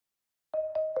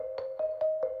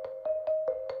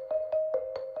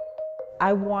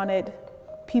I wanted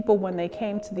people, when they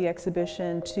came to the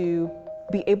exhibition, to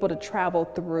be able to travel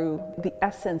through the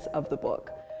essence of the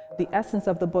book. The essence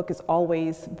of the book is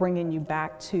always bringing you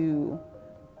back to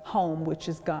home, which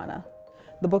is Ghana.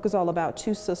 The book is all about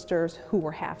two sisters who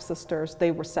were half-sisters. They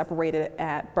were separated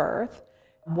at birth.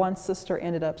 One sister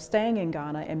ended up staying in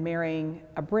Ghana and marrying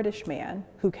a British man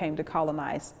who came to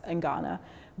colonize in Ghana.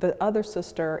 The other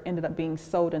sister ended up being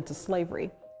sold into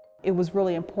slavery. It was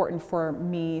really important for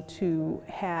me to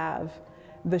have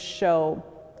the show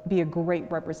be a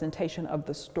great representation of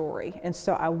the story. And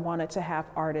so I wanted to have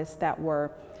artists that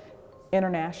were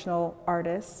international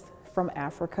artists from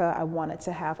Africa. I wanted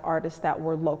to have artists that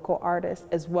were local artists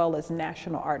as well as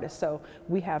national artists. So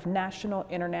we have national,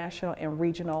 international, and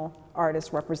regional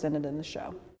artists represented in the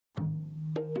show.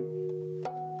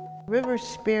 River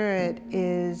Spirit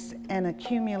is an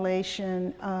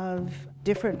accumulation of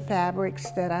different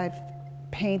fabrics that I've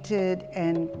painted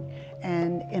and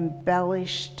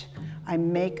embellished. I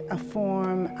make a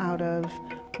form out of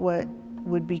what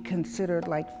would be considered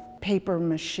like paper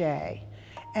mache.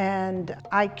 And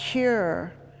I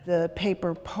cure the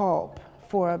paper pulp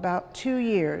for about 2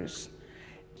 years.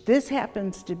 This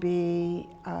happens to be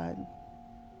a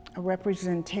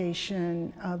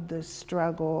representation of the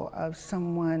struggle of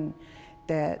someone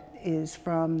that is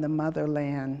from the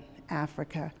motherland,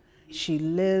 Africa. She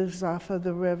lives off of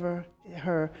the river.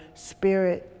 Her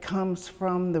spirit comes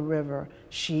from the river.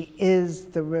 She is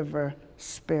the river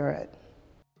spirit.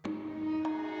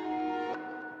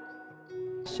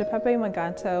 Shepepe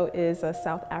Maganto is a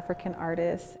South African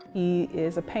artist. He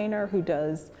is a painter who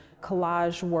does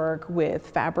collage work with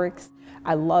fabrics.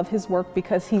 I love his work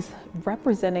because he's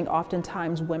representing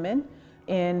oftentimes women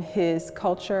in his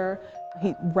culture.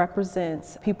 He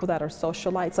represents people that are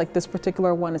socialites. Like this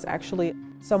particular one is actually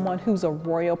someone who's a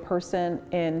royal person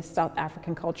in South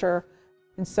African culture.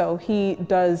 And so he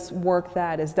does work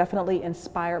that is definitely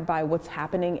inspired by what's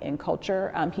happening in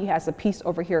culture. He has a piece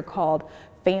over here called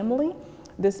Family.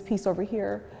 This piece over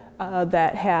here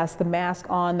that has the mask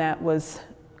on that was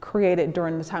created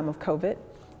during the time of COVID.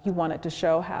 He wanted to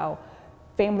show how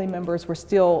family members were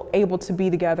still able to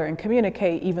be together and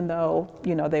communicate even though,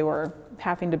 you know, they were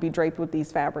having to be draped with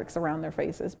these fabrics around their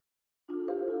faces.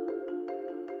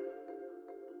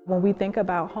 When we think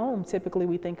about home, typically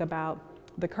we think about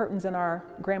the curtains in our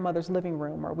grandmother's living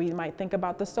room, or we might think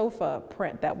about the sofa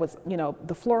print that was, you know,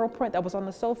 the floral print that was on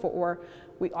the sofa, or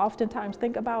we oftentimes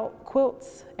think about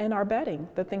quilts and our bedding,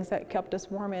 the things that kept us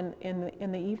warm in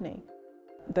the evening.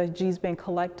 The Gisbin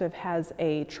Collective has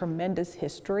a tremendous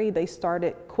history. They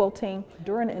started quilting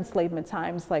during enslavement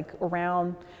times, like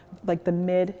around like the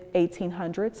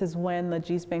mid-1800s is when the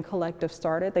Gisbin Collective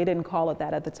started. They didn't call it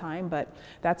that at the time, but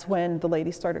that's when the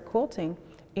ladies started quilting.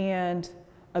 And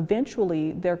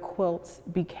eventually their quilts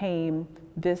became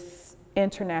this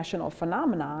international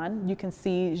phenomenon. You can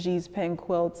see Gisbin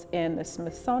quilts in the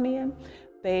Smithsonian.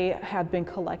 They have been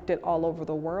collected all over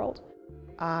the world.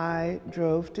 I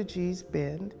drove to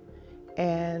Gisbin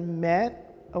and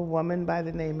met a woman by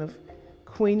the name of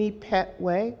Queenie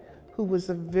Petway, who was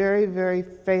a very, very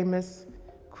famous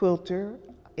quilter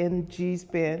in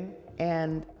Gisbin.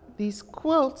 And these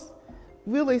quilts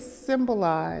really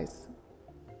symbolize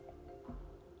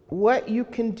what you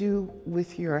can do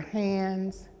with your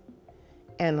hands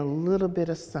and a little bit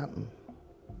of something.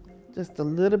 Just a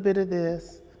little bit of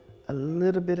this, a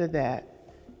little bit of that,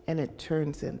 and it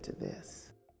turns into this.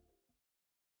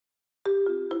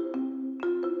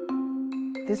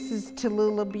 This is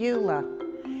Tallulah Beulah,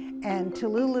 and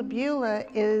Tallulah Beulah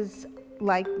is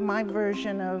like my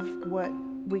version of what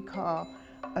we call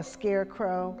a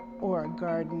scarecrow or a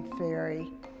garden fairy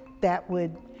that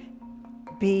would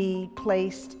be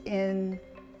placed in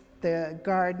the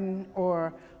garden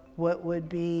or what would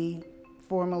be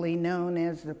formerly known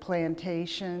as the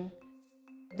plantation.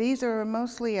 These are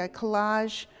mostly a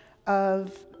collage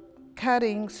of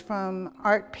cuttings from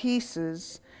art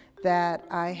pieces that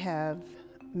I have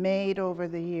made over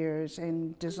the years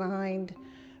and designed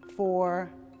for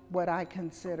what I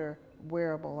consider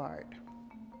wearable art.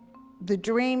 The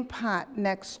dream pot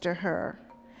next to her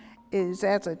is,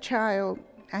 as a child,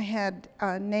 I had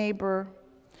a neighbor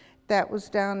that was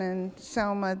down in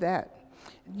Selma that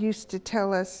used to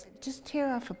tell us, just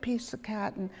tear off a piece of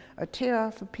cotton or tear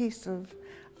off a piece of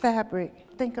fabric.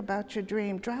 Think about your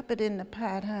dream. Drop it in the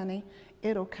pot, honey.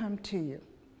 It'll come to you.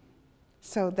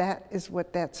 So that is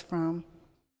what that's from.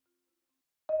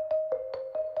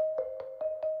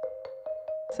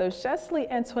 So Chesley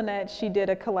Antoinette, she did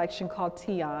a collection called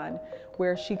Tion,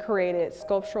 where she created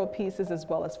sculptural pieces as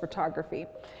well as photography.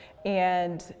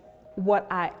 And what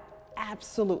I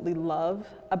absolutely love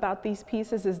about these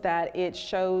pieces is that it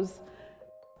shows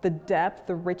the depth,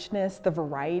 the richness, the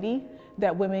variety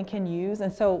that women can use.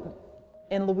 And so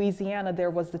in Louisiana, there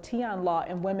was the Tian law,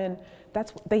 and women,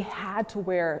 they had to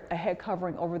wear a head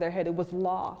covering over their head. It was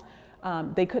law.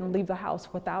 They couldn't leave the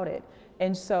house without it.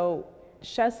 And so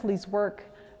Chesley's work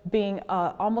being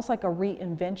almost like a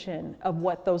reinvention of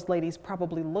what those ladies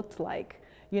probably looked like,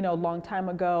 you know, a long time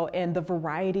ago, and the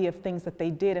variety of things that they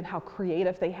did and how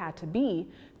creative they had to be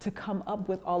to come up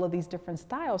with all of these different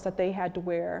styles that they had to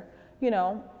wear, you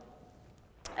know,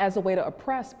 as a way to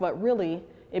oppress, but really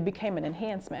it became an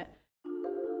enhancement.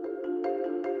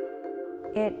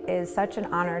 It is such an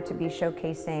honor to be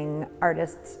showcasing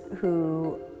artists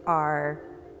who are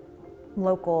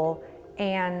local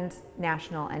and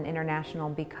national and international,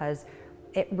 because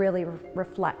it really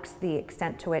reflects the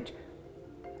extent to which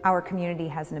our community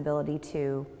has an ability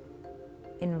to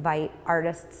invite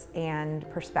artists and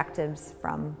perspectives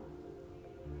from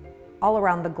all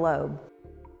around the globe.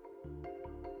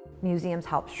 Museums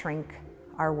help shrink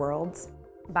our worlds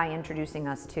by introducing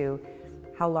us to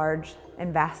how large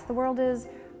and vast the world is,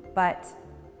 but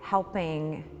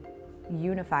helping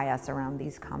unify us around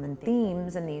these common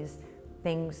themes and these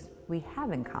things we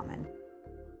have in common.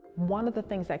 One of the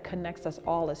things that connects us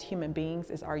all as human beings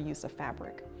is our use of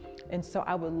fabric. And so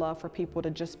I would love for people to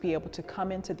just be able to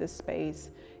come into this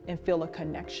space and feel a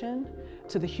connection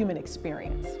to the human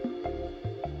experience.